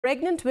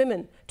pregnant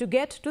women to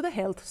get to the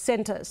health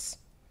centres.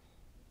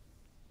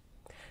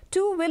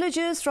 Two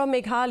villages from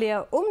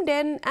Meghalaya,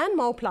 Umden and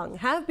Mawphlang,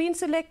 have been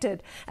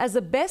selected as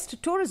the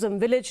Best Tourism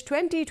Village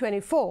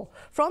 2024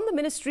 from the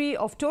Ministry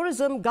of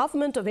Tourism,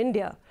 Government of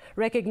India,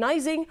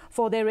 recognising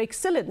for their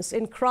excellence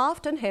in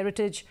craft and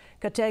heritage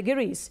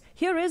categories.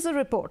 Here is a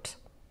report.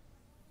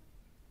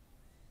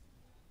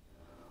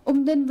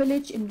 Umden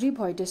village in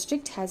Ribhoi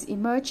district has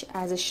emerged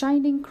as a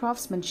shining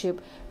craftsmanship,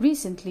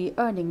 recently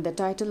earning the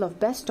title of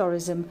Best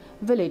Tourism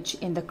Village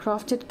in the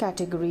crafted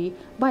category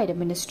by the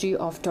Ministry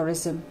of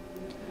Tourism.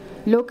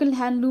 Local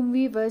handloom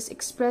weavers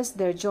expressed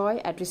their joy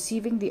at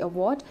receiving the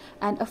award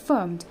and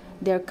affirmed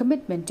their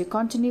commitment to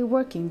continue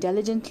working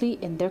diligently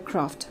in their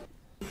craft.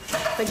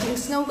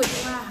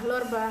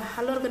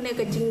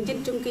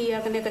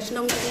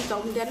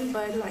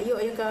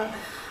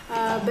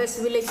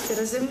 Best village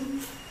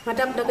tourism,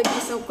 madam daga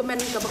jisau komen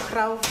ka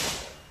bakrau,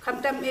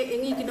 kamtam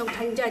engi kinong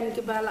tanjan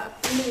ki bala,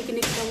 ini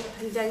kini kinong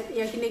tanjan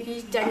ya kini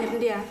ki jangan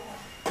dia,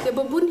 ke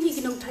babun hi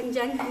kinong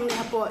tanjan ni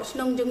hapo,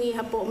 senong jungi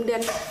hapo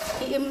Umden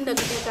ki im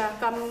daga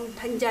kam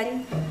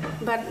tanjan,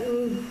 bat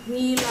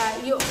ngila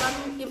yuk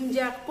kam im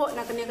jak po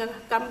nak kini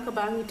kam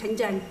kebangi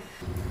tanjan.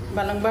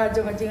 Balang ba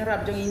jong jing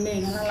rap jong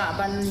ini hala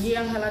ban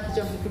hiang hala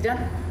jong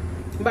kijan,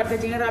 bat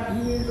jing rap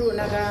hi ru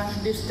naga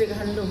district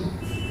Handloom.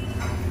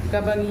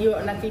 Kabang yo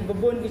naki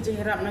babon ki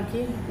jengirap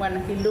naki wan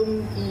naki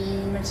lum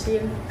ki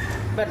mesin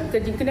bat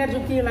ke jeng kener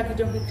joki laki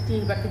jong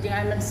ki bat ke jeng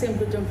aiman sem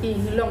ke jong ki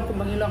hilong ke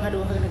bangilong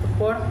hadu ha ke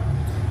por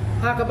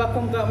ha ka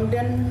bakong ka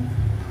Umden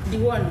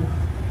diwan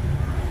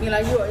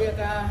ngilayo ya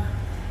ka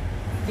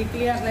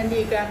dikliak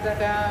landi ka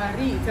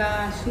ri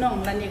ka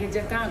snong landi ke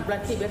jaka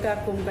blati be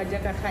ka kum ka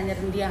jaka khanya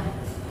dia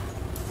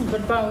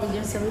berpau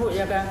jeng semu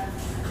ya ka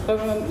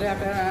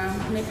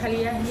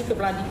Meghalaya ni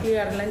kepala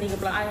dikliar landi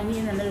kepala ai ni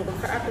nana ko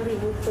karaturi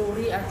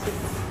utori aci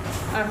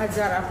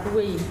arhajar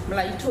apui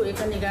mela itu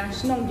ekaniga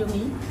snong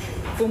jongi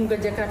kum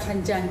gajaka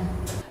tanjan.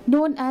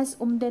 Known as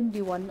Umden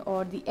Diwan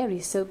or the Eri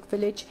Silk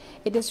Village,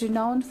 it is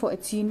renowned for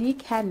its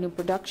unique handloom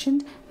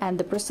production and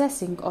the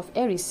processing of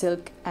Eri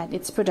silk and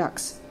its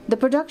products. The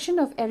production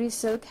of Eri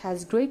silk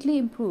has greatly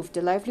improved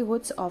the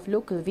livelihoods of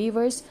local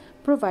weavers,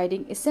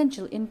 providing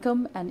essential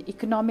income and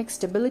economic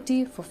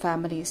stability for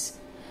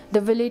families. The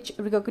village,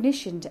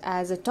 recognitioned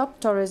as a top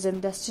tourism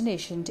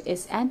destination,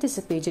 is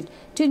anticipated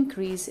to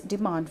increase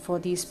demand for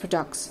these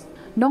products.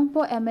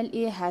 Nongpo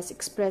MLA has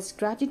expressed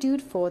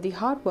gratitude for the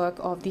hard work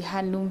of the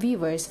handloom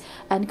weavers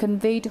and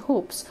conveyed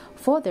hopes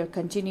for their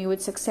continued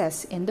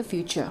success in the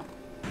future.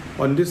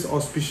 On this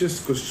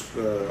auspicious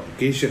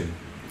occasion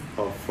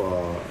of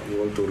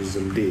World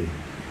Tourism Day,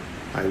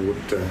 I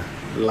would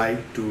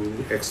like to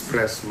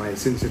express my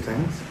sincere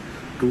thanks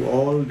to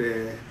all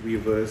the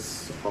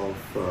weavers of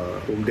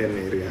Umden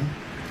area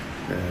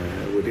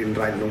within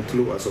Right Nong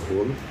Tlu as a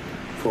whole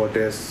for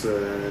their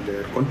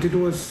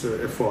continuous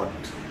effort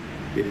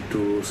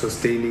into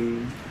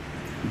sustaining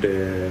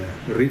the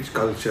rich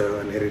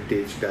culture and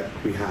heritage that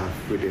we have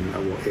within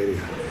our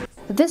area.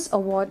 This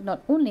award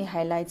not only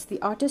highlights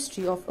the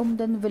artistry of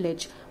Umden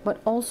village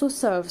but also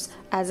serves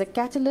as a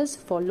catalyst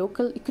for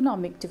local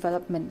economic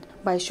development.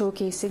 By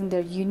showcasing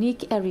their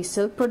unique Eri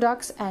silk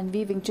products and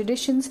weaving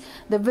traditions,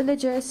 the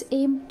villagers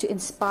aim to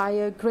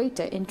inspire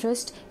greater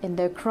interest in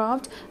their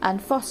craft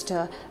and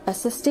foster a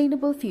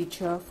sustainable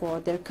future for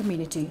their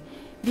community.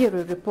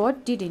 Bureau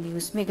Report, DD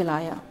News,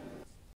 Meghalaya.